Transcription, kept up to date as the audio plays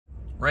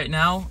Right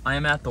now, I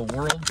am at the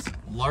world's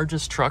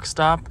largest truck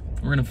stop.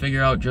 We're gonna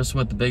figure out just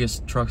what the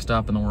biggest truck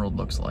stop in the world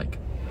looks like.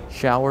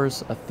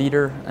 Showers, a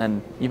theater,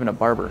 and even a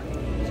barber.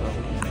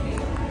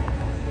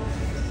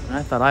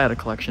 I thought I had a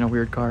collection of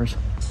weird cars.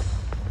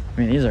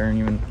 I mean, these aren't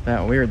even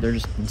that weird, they're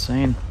just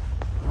insane.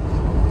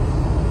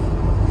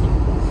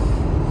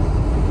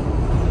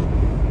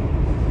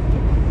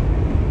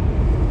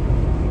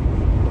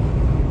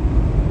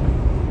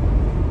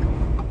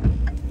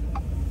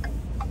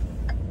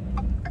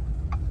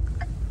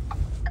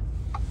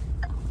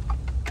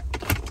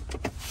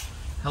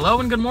 Hello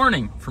and good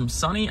morning from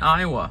sunny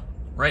Iowa.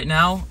 Right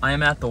now, I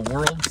am at the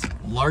world's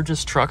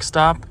largest truck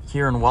stop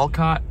here in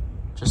Welcott,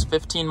 just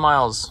 15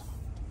 miles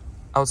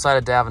outside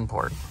of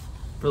Davenport.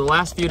 For the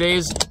last few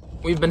days,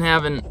 we've been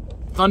having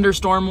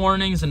thunderstorm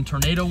warnings and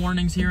tornado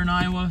warnings here in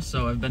Iowa,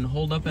 so I've been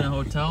holed up in a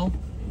hotel,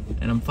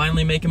 and I'm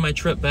finally making my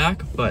trip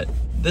back, but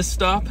this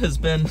stop has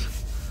been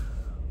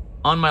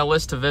on my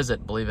list to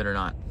visit, believe it or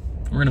not.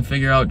 We're gonna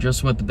figure out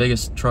just what the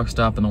biggest truck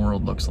stop in the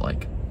world looks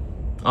like.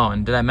 Oh,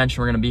 and did I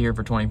mention we're gonna be here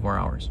for 24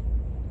 hours?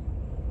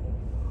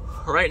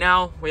 Right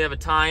now, we have a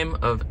time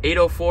of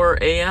 8:04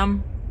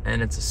 a.m.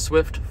 and it's a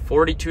swift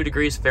 42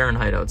 degrees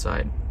Fahrenheit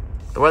outside.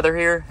 The weather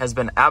here has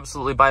been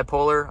absolutely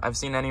bipolar. I've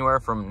seen anywhere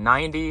from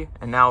 90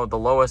 and now the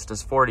lowest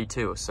is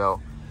 42.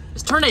 So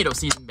it's tornado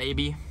season,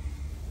 baby.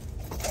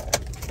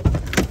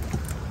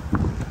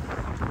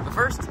 But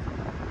first,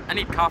 I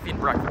need coffee and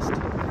breakfast.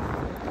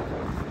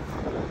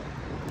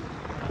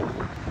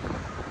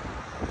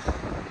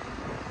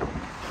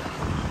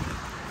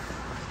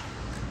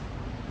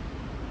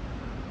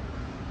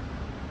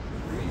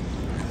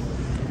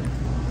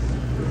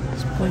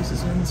 This place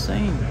is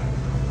insane.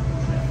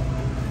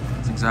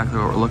 That's exactly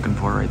what we're looking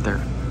for right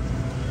there.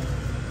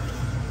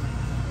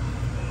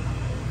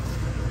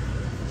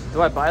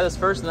 Do I buy this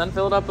first and then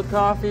fill it up with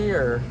coffee,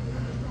 or?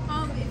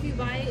 If you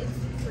buy it,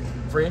 it's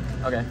free. Free?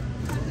 Okay.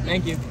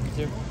 Thank you.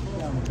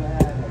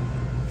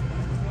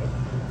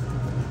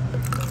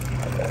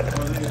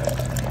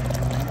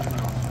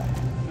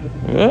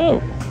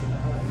 Whoa!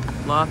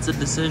 Lots of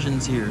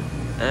decisions here.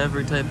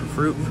 Every type of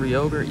fruit for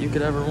yogurt you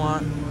could ever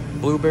want.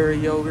 Blueberry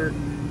yogurt,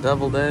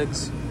 deviled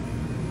eggs,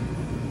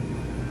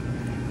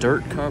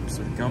 dirt cups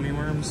with gummy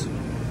worms.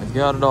 I've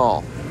got it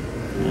all.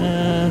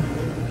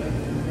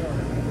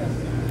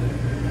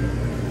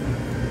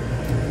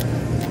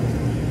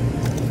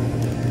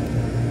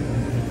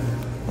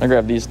 I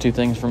grabbed these two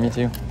things from you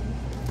too.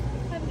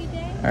 Have a good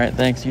day. All right,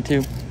 thanks. You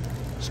too.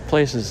 This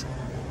place is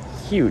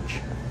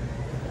huge.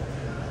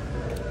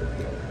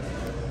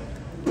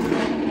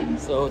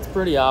 So it's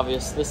pretty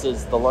obvious this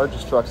is the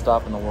largest truck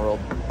stop in the world.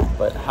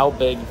 But how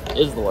big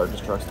is the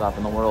largest truck stop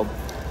in the world?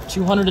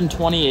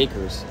 220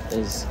 acres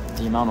is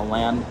the amount of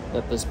land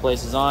that this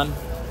place is on.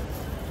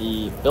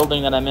 The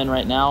building that I'm in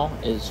right now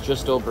is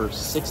just over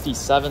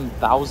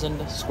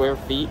 67,000 square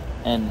feet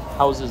and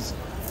houses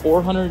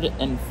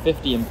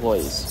 450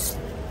 employees.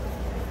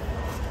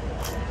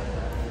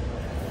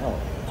 Oh,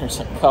 there's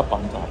a cup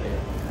on top here.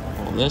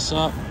 Pull this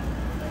up,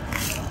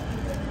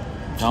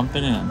 dump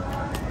it in.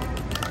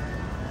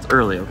 It's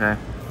early, okay?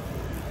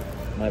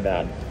 My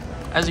bad.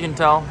 As you can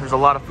tell, there's a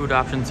lot of food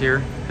options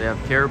here. They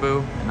have Caribou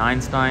and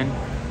Einstein.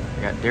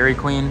 They got Dairy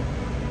Queen,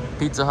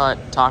 Pizza Hut,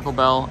 Taco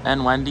Bell,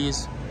 and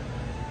Wendy's.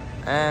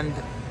 And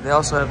they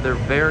also have their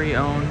very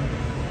own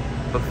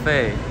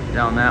buffet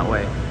down that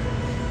way,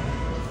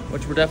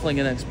 which we're definitely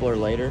gonna explore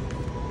later.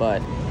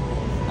 But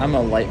I'm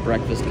a light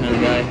breakfast kind of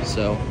guy,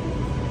 so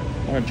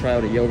I'm gonna try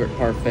out a yogurt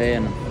parfait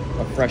and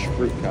a fresh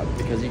fruit cup,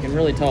 because you can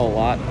really tell a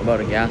lot about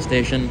a gas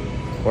station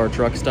or a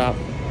truck stop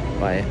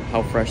by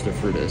how fresh their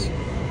fruit is.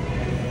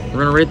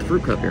 We're gonna rate the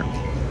fruit cup here.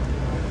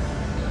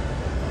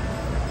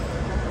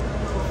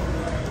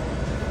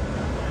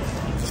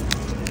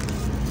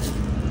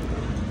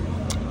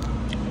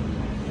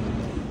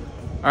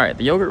 All right,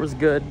 the yogurt was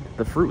good,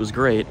 the fruit was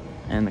great,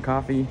 and the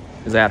coffee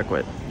is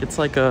adequate. It's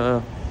like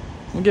we'll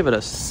give it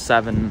a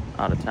 7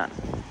 out of 10.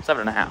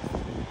 7.5.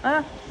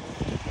 I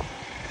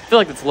feel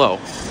like it's low.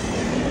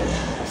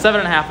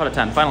 7.5 out of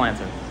 10, final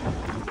answer.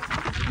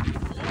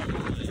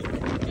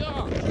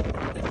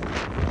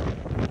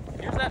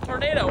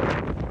 Tornado.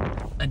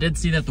 I did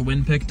see that the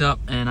wind picked up,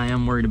 and I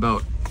am worried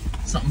about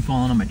something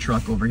falling on my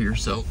truck over here,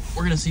 so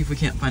we're gonna see if we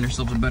can't find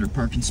ourselves a better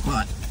parking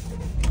spot.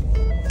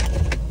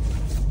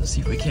 Let's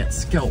see if we can't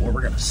scout where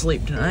we're gonna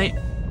sleep tonight.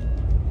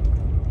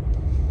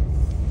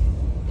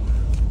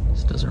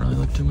 This doesn't really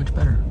look too much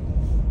better.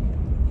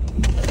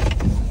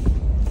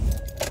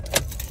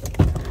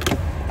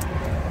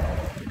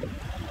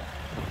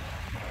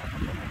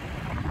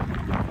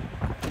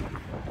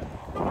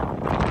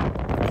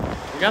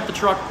 We got the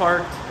truck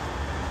parked,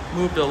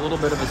 moved to a little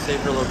bit of a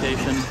safer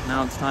location.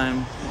 Now it's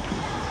time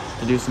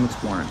to do some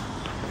exploring.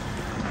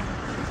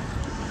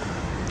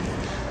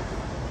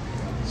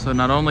 So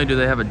not only do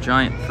they have a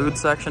giant food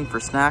section for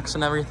snacks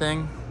and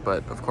everything,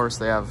 but of course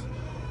they have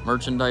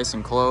merchandise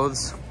and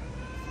clothes.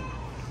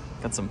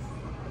 Got some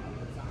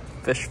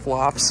fish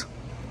flops.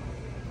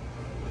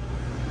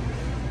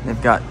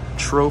 They've got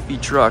trophy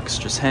trucks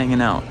just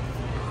hanging out.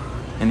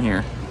 in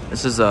here.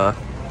 This is a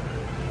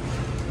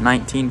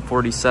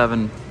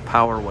 1947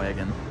 Power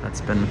Wagon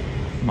that's been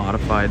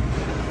modified.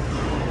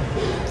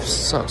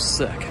 So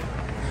sick.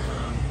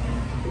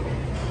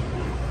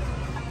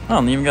 Oh,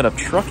 and they even got a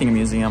trucking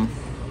museum.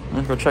 I'm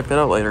gonna go check that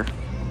out later.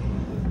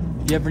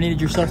 If you ever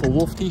needed yourself a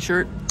Wolf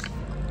t-shirt,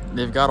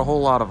 they've got a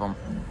whole lot of them.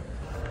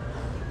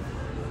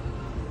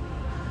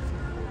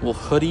 Wolf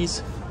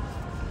hoodies.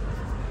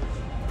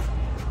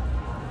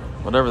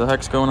 Whatever the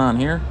heck's going on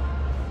here.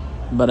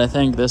 But I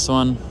think this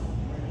one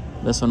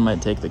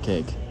might take the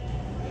cake.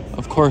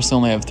 Of course, they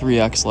only have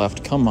 3X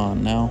left. Come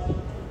on now.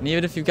 And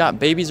even if you've got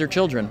babies or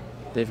children,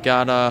 they've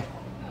got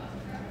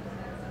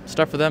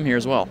stuff for them here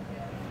as well.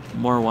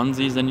 More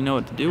onesies than you know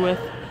what to do with.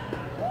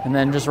 And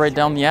then just right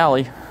down the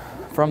alley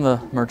from the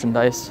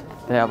merchandise,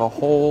 they have a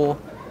whole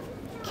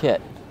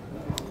kit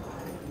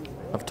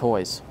of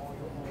toys.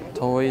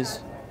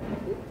 Toys,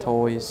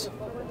 toys,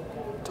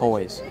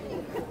 toys.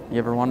 You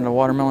ever wanted a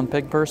watermelon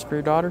pig purse for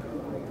your daughter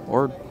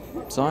or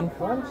son?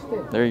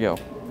 There you go.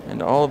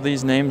 And all of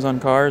these names on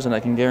cars, and I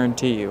can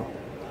guarantee you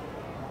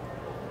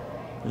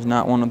there's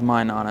not one with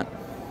mine on it.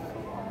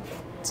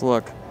 Let's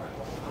look.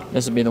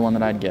 This would be the one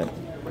that I'd get.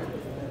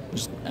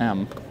 Just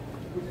M.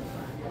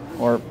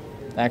 Or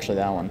actually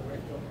that one.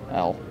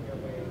 L.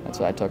 That's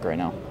what I took right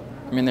now.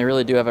 I mean, they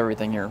really do have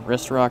everything here.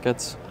 Wrist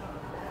rockets,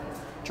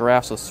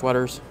 giraffes with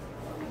sweaters.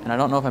 And I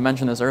don't know if I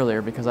mentioned this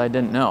earlier because I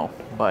didn't know,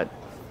 but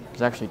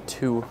there's actually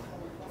 2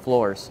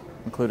 floors,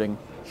 including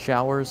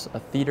showers, a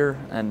theater,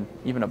 and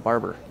even a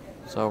barber.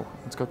 So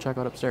let's go check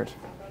out upstairs.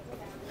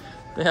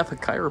 They have a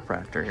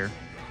chiropractor here.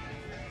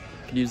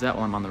 Could use that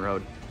one on the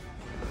road.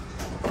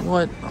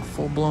 What? A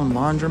full-blown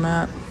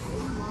laundromat?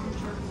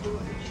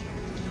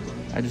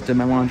 I just did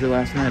my laundry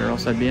last night or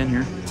else I'd be in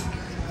here.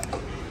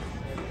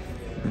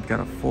 We've got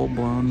a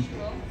full-blown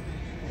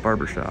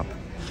barbershop.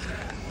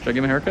 Should I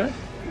get my haircut?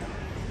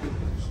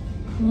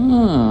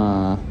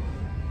 Ah.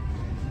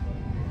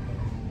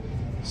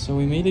 So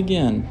we meet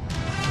again.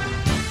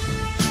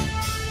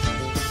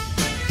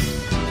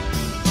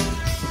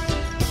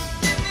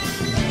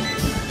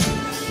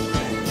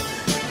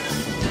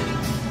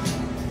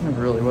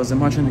 Never really wasn't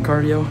much into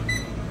cardio.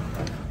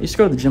 I used to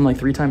go to the gym like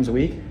 3 times a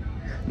week.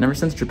 And ever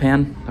since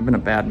Japan, I've been a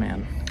bad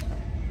man.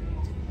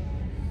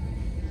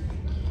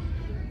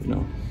 No.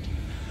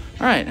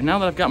 All right, and now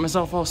that I've got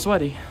myself all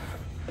sweaty,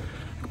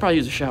 I could probably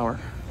use a shower.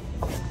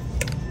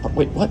 Oh,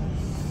 wait, what?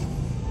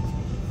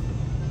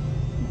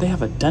 They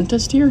have a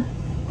dentist here?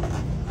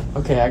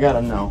 Okay, I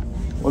gotta know.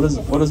 What does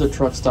a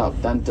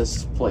Truckstop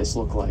dentist place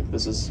look like?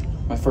 This is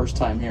my first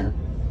time here.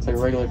 It's like a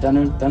regular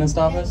dentist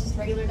office? Yeah, it's just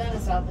regular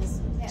dentist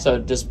office. Yeah. So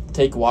just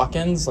take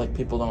walk-ins? Like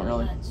people don't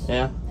really...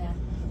 Yeah? Yeah.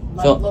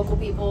 Local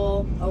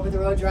people,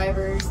 over-the-road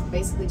drivers,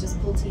 basically just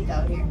pull teeth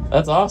out here.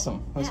 That's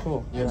awesome. That's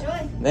cool.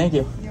 Enjoy. Thank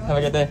you. Have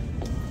a good day.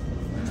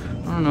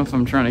 I don't know if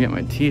I'm trying to get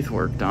my teeth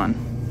work done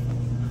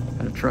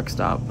at a truck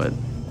stop, but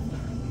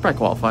probably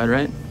qualified,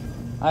 right?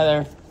 Hi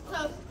there.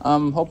 Hello.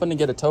 I'm hoping to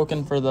get a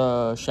token for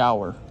the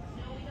shower.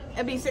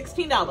 It'd be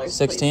 $16.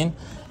 16?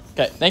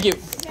 Okay, thank you.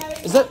 Yeah,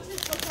 Is that...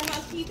 for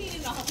housekeeping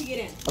and I'll help you get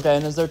in. Okay,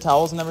 and is there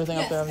towels and everything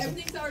Yes, up there?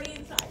 everything's already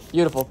inside.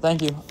 Beautiful,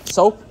 thank you.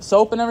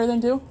 Soap and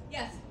everything too?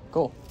 Yes.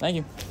 Cool, thank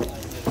you.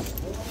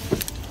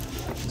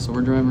 So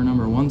we're driver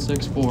number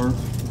 164.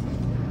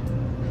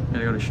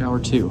 Gotta go to shower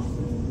 2.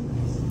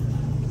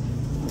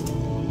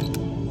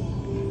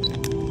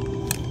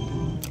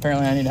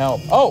 Apparently I need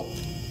help. Oh!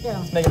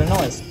 Yeah. It's making a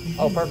noise.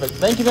 Oh, perfect.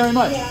 Thank you very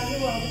much. Yeah, you're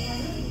welcome.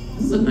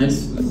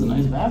 This is a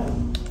nice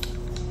bathroom.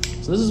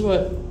 So this is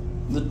what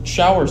the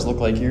showers look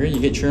like here. You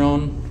get your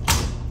own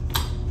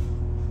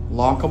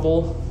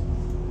lockable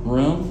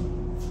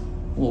room,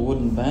 a little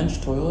wooden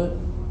bench, toilet.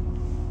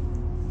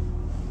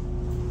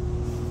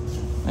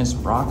 Nice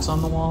rocks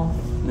on the wall.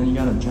 And then you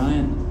got a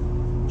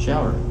giant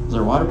shower. Is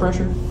there water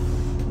pressure?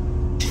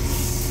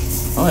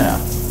 Oh yeah.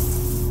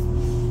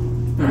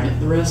 All right,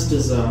 the rest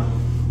is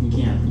you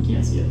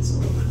can't see it, so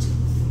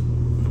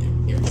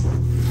here.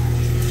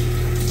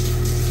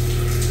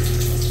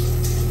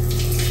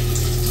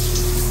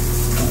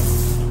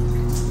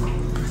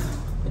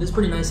 It is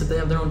pretty nice if they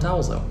have their own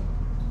towels though.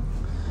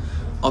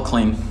 I'll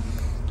clean.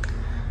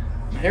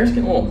 My hair's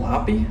getting a little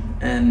loppy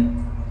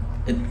and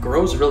it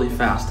grows really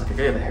fast. Like I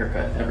get a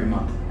haircut every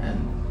month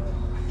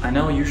and I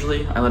know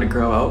usually I let it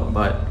grow out,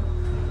 but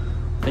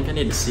I think I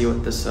need to see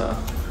what this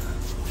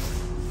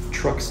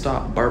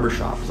Truckstop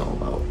barbershop is all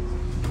about.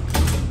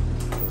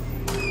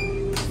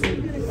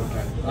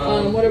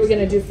 What are we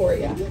gonna do for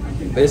you?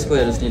 Basically,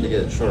 I just need to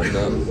get it shortened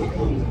up.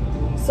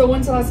 So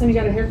when's the last time you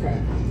got a haircut?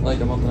 Like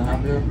a month and a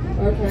half ago.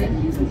 Okay.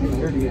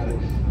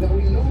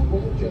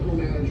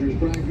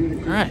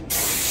 All right.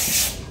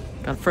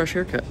 Got a fresh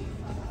haircut.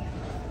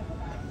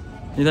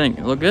 You think?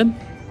 It look good?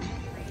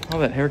 All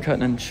that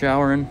haircutting and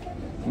showering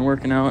and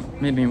working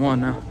out made me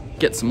want to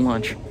get some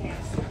lunch.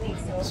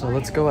 So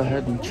let's go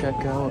ahead and check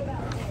out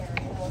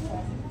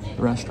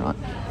the restaurant.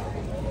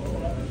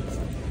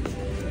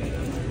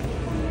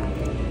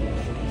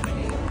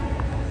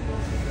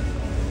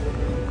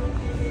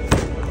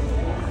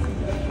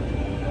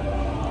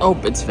 Oh,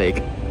 it's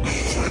fake.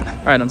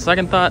 All right, on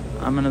second thought,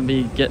 I'm gonna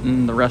be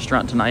getting the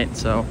restaurant tonight,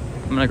 so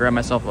I'm gonna grab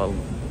myself a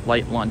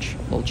light lunch, a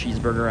little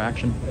cheeseburger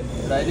action.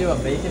 Did I do a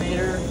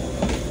Baconator?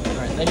 All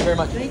right, thank you very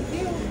much. Thank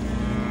you.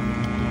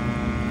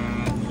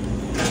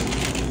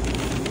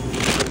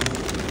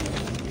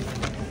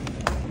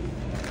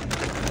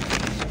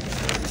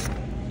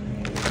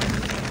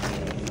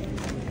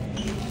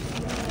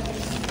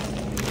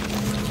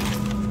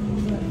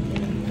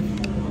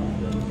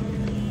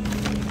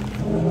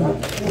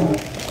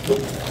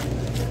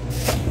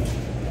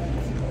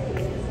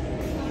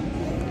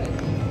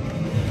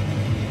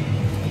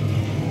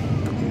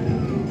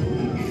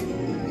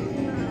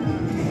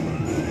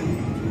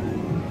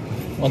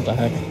 What the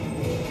heck?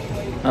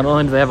 Not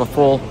only do they have a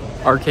full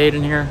arcade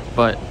in here,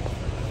 but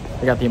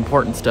they got the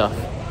important stuff.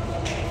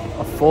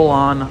 A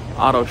full-on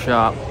auto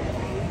shop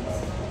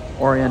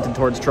oriented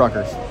towards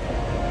truckers.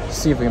 Let's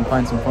see if we can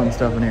find some fun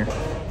stuff in here.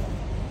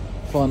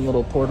 Fun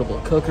little portable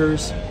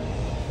cookers.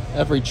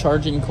 Every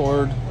charging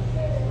cord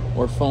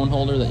or phone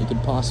holder that you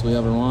could possibly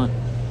ever want.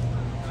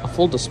 A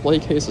full display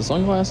case of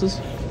sunglasses.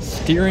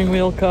 Steering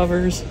wheel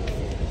covers.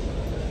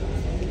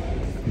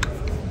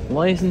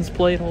 License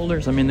plate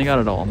holders. I mean, they got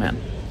it all, man.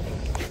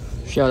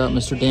 Shout out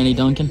Mr. Danny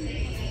Duncan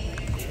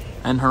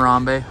and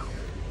Harambe.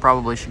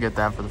 Probably should get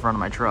that for the front of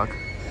my truck.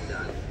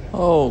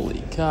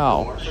 Holy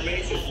cow.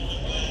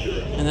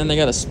 And then they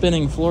got a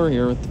spinning floor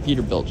here with the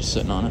Peterbilt just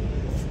sitting on it.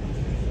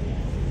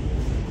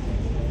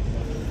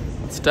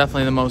 It's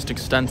definitely the most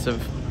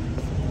extensive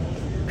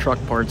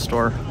truck part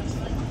store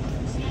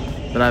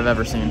that I've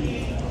ever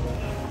seen.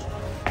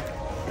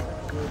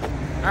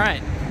 All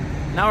right,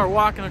 now we're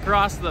walking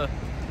across the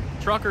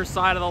trucker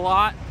side of the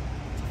lot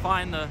to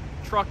find the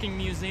trucking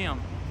museum.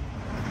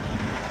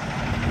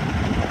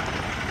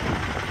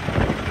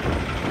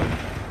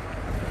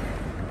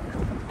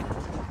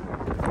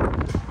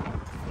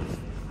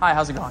 Hi,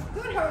 how's it going?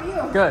 Good, how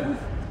are you? Good.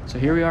 So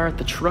here we are at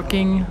the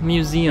trucking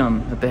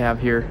museum that they have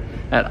here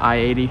at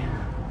I-80.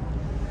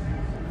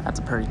 That's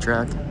a pretty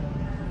truck. Look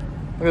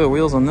at the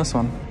wheels on this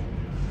one.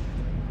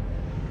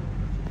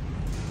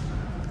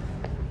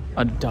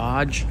 A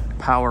Dodge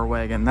Power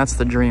Wagon. That's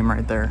the dream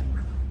right there.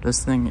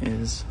 This thing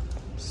is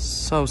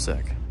so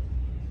sick.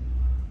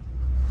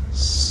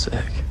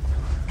 Sick.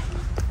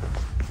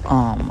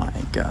 Oh my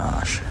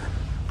gosh.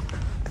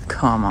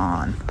 Come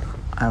on.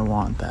 I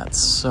want that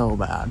so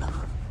bad.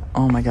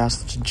 Oh my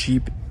gosh, it's a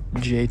Jeep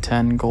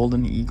J10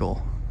 Golden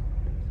Eagle.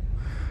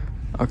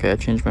 Okay, I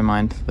changed my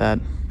mind.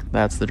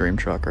 That's the dream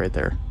truck right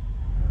there.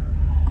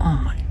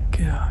 Oh my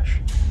gosh.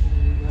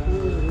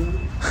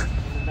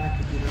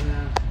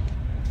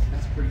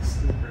 That's pretty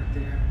steep right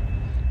there.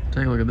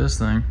 Take a look at this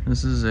thing.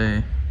 This is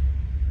a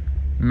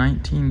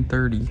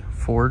 1930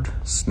 Ford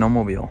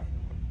snowmobile.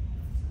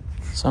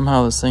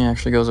 Somehow this thing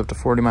actually goes up to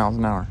 40 miles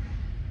an hour.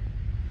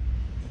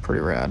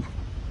 Pretty rad.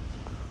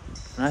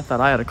 And I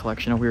thought I had a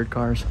collection of weird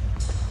cars.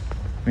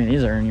 I mean,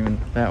 these aren't even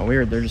that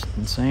weird. They're just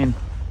insane.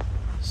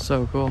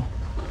 So cool.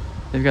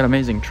 They've got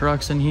amazing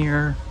trucks in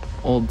here,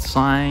 old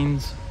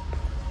signs,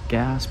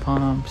 gas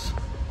pumps.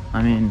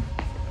 I mean,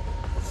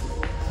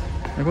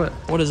 like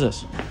what is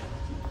this?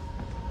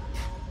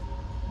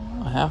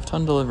 A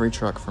half-ton delivery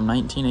truck from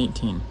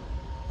 1918,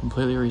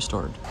 completely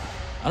restored.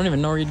 I don't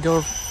even know where you'd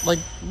go, like,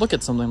 look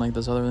at something like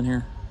this other than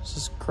here. This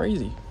is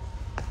crazy.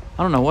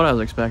 I don't know what I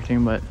was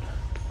expecting, but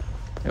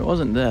it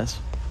wasn't this.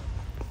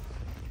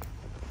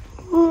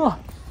 I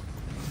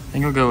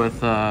think I'll go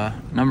with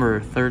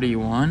number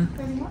 31.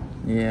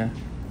 31? Yeah.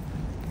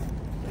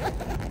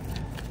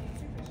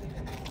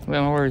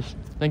 Well, no worries.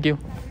 Thank you.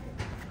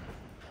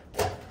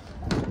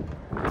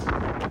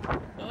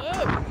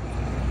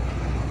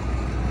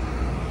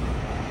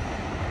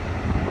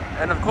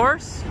 And of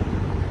course,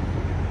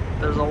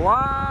 there's a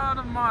lot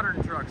of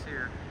modern trucks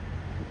here.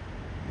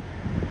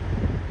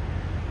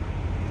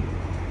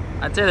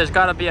 I'd say there's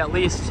got to be at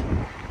least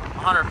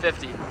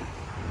 150.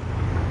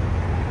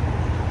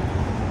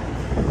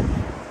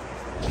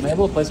 Am I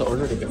able to place an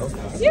order to go?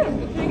 Yeah.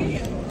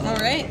 All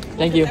right.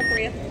 Thank you. That for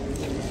you.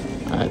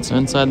 All right, so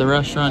inside the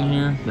restaurant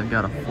here, they've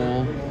got a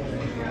full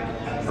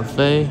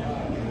buffet,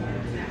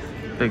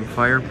 big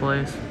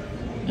fireplace,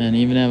 and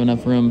even have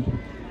enough room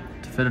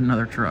to fit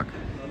another truck.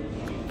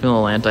 Feeling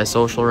a little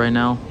antisocial right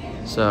now,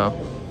 so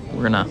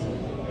we're gonna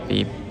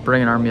be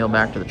bringing our meal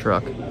back to the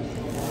truck.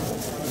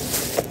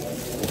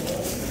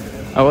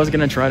 I was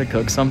gonna try to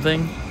cook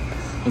something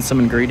with some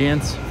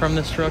ingredients from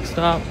this truck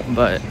stop,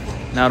 but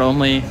not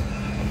only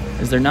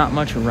is there not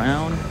much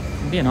around,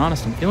 I'm being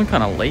honest, I'm feeling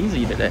kind of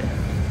lazy today.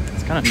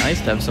 It's kind of nice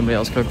to have somebody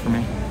else cook for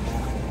me.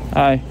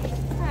 Hi.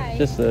 Hi.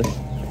 Just this.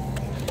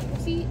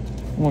 See?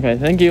 Okay,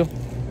 thank you.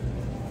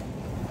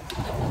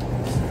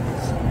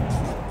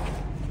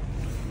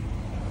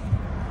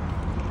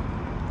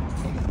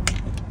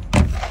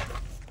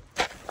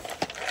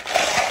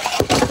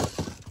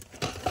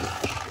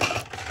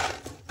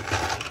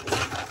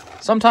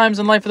 Sometimes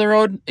in life of the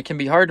road, it can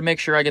be hard to make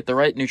sure I get the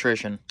right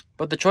nutrition.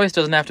 But the choice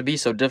doesn't have to be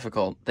so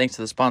difficult, thanks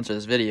to the sponsor of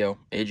this video,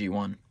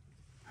 AG1.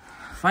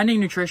 Finding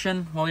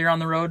nutrition while you're on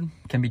the road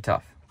can be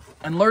tough.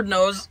 And Lord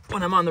knows,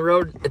 when I'm on the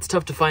road, it's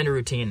tough to find a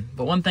routine.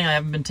 But one thing I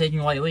haven't been taking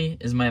lightly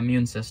is my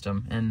immune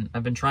system. And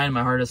I've been trying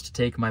my hardest to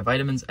take my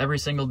vitamins every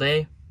single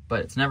day,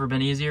 but it's never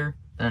been easier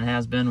than it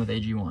has been with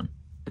AG1.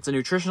 It's a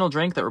nutritional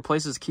drink that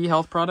replaces key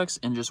health products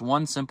in just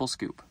one simple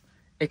scoop.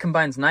 It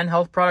combines 9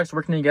 health products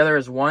working together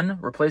as one,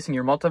 replacing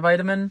your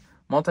multivitamin,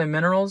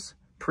 multi-minerals,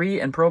 pre-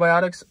 and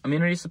probiotics,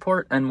 immunity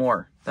support, and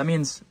more. That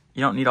means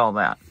you don't need all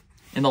that.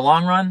 In the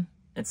long run,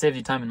 it saves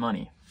you time and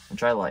money,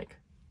 which I like.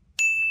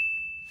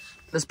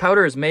 This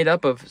powder is made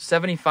up of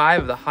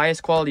 75 of the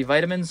highest quality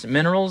vitamins,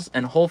 minerals,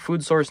 and whole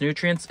food source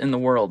nutrients in the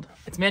world.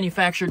 It's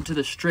manufactured to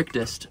the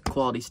strictest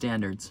quality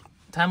standards.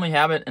 Timely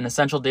habit and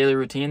essential daily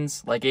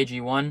routines like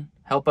AG1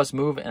 help us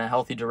move in a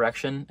healthy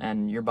direction,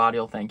 and your body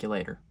will thank you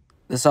later.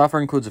 This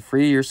offer includes a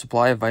free year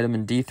supply of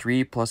vitamin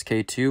D3 plus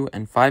K2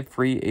 and 5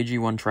 free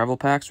AG1 travel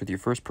packs with your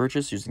first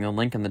purchase using the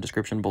link in the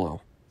description below.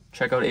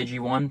 Check out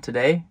AG1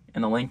 today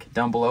in the link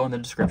down below in the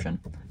description.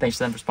 Thanks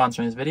to them for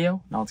sponsoring this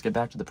video. Now let's get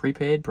back to the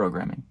prepaid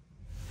programming.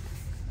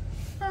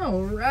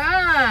 All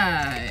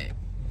right.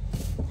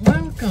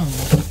 Welcome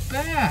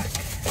back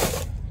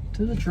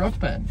to the truck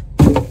bed.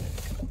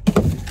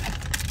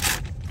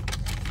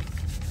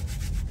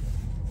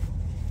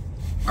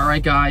 All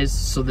right, guys,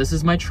 so this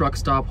is my truck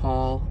stop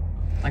haul.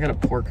 I got a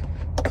pork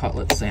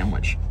cutlet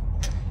sandwich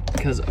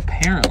because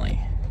apparently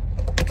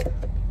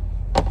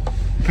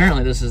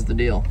this is the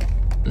deal.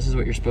 This is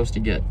what you're supposed to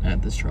get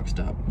at this truck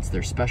stop. It's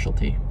their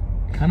specialty.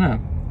 Kind of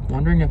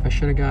wondering if I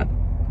should have got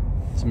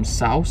some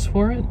sauce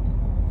for it,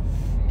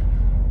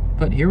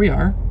 but here we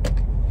are.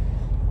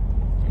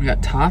 We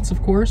got tots,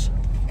 of course,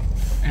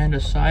 and a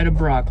side of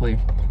broccoli.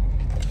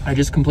 I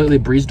just completely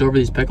breezed over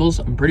these pickles.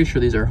 I'm pretty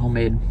sure these are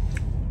homemade.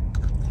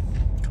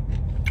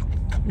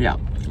 Yeah,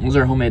 those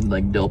are homemade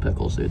like dill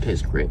pickles. They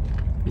taste great.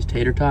 These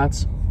tater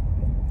tots,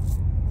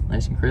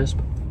 nice and crisp.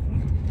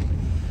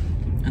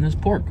 And this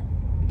pork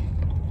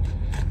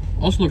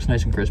also looks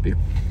nice and crispy.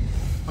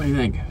 What do you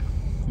think?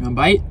 You want a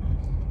bite?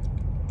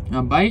 You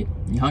want a bite?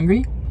 You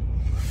hungry?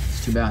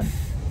 It's too bad.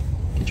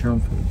 Get your own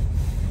food.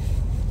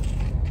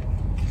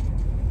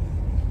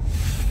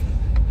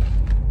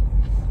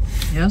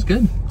 Yeah, it's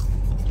good.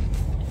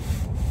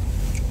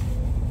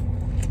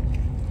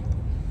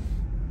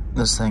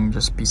 This thing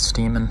just be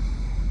steaming.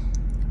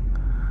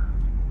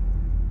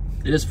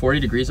 It is 40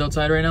 degrees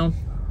outside right now.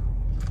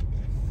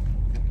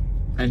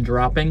 And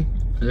dropping.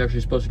 It's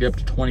actually supposed to get up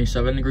to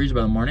 27 degrees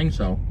by the morning,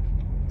 so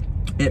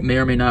it may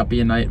or may not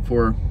be a night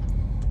for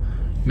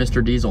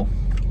Mr. Diesel.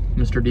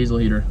 Mr. Diesel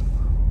heater.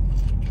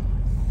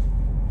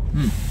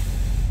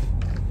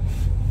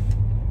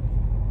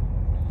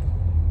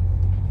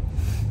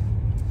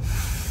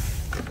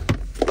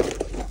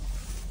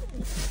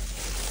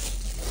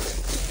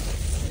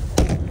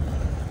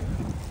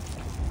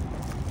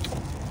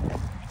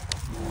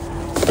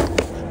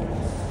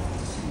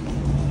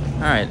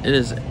 Alright, it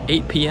is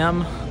 8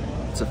 p.m.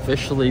 It's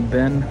officially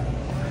been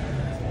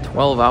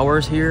 12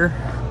 hours here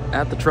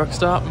at the truck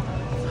stop.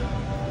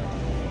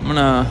 I'm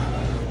gonna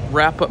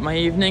wrap up my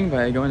evening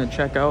by going to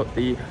check out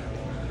the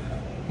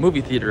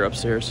movie theater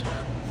upstairs.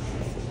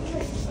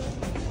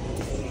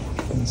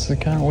 It's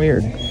kind of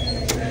weird.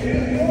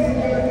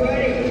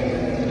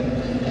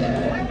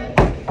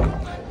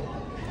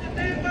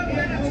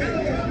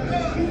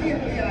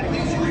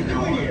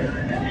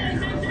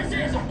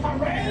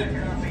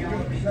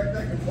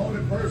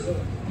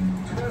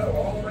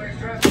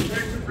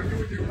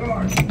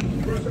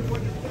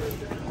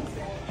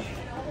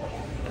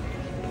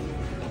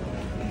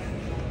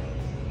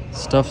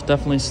 Stuff's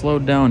definitely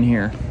slowed down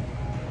here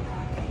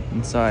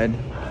inside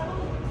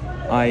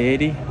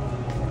I-80.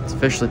 It's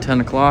officially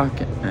 10 o'clock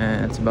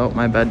and it's about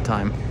my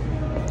bedtime.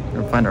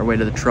 We're gonna find our way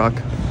to the truck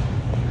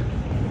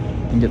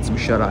and get some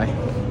shut-eye.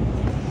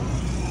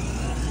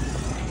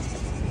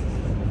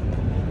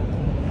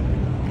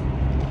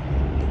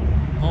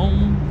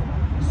 Home,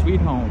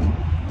 sweet home.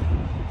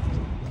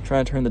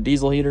 Trying to turn the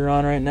diesel heater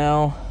on right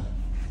now.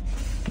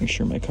 Make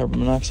sure my carbon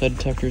monoxide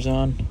detector's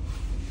on.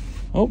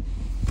 Oh,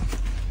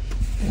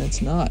 and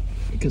it's not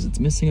because it's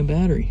missing a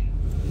battery.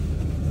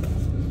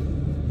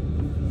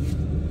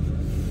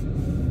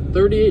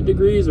 38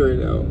 degrees right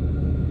now.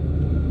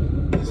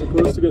 It's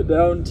supposed to get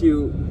down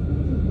to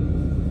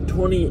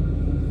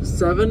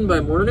 27 by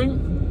morning,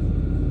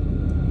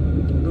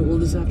 but we'll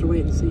just have to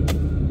wait and see.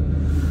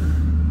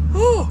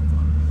 Oh,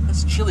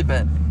 that's a chilly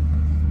bed.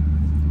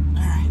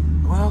 All right,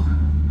 well,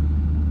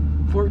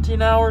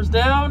 14 hours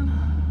down,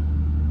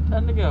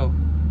 10 to go.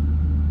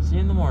 See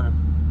you in the morning.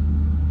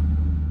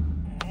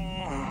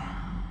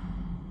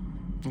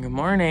 Good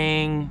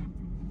morning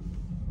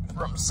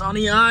from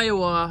sunny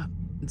Iowa.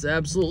 It's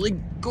absolutely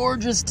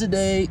gorgeous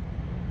today.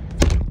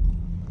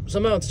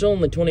 Somehow it's still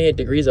only 28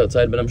 degrees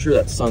outside, but I'm sure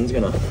that sun's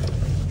gonna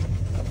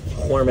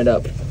warm it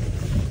up.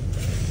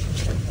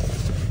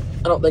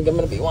 I don't think I'm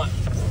gonna be wanting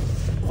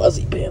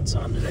fuzzy pants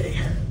on today.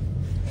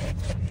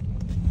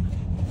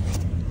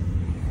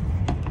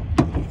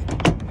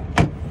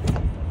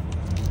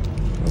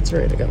 That's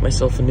right, I got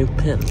myself a new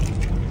pin.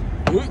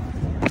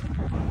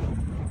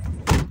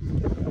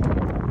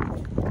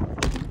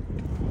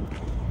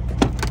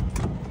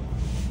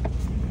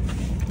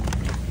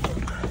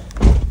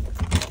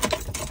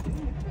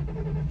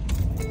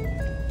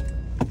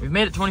 we've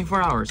made it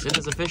 24 hours. It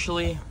is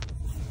officially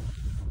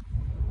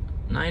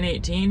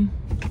 9:18.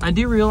 I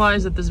do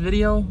realize that this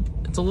video,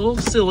 it's a little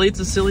silly. It's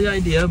a silly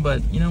idea,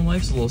 but you know,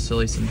 life's a little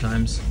silly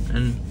sometimes,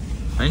 and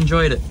I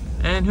enjoyed it.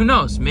 And who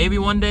knows, maybe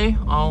one day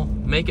I'll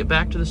make it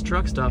back to this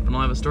truck stop and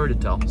I'll have a story to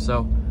tell.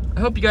 So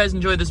I hope you guys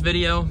enjoyed this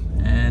video,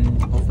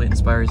 and hopefully it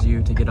inspires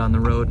you to get on the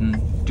road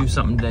and do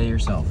something today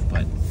yourself.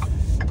 But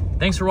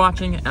thanks for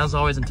watching. As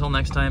always, until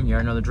next time, you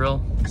already know the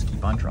drill. Just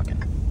keep on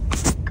trucking.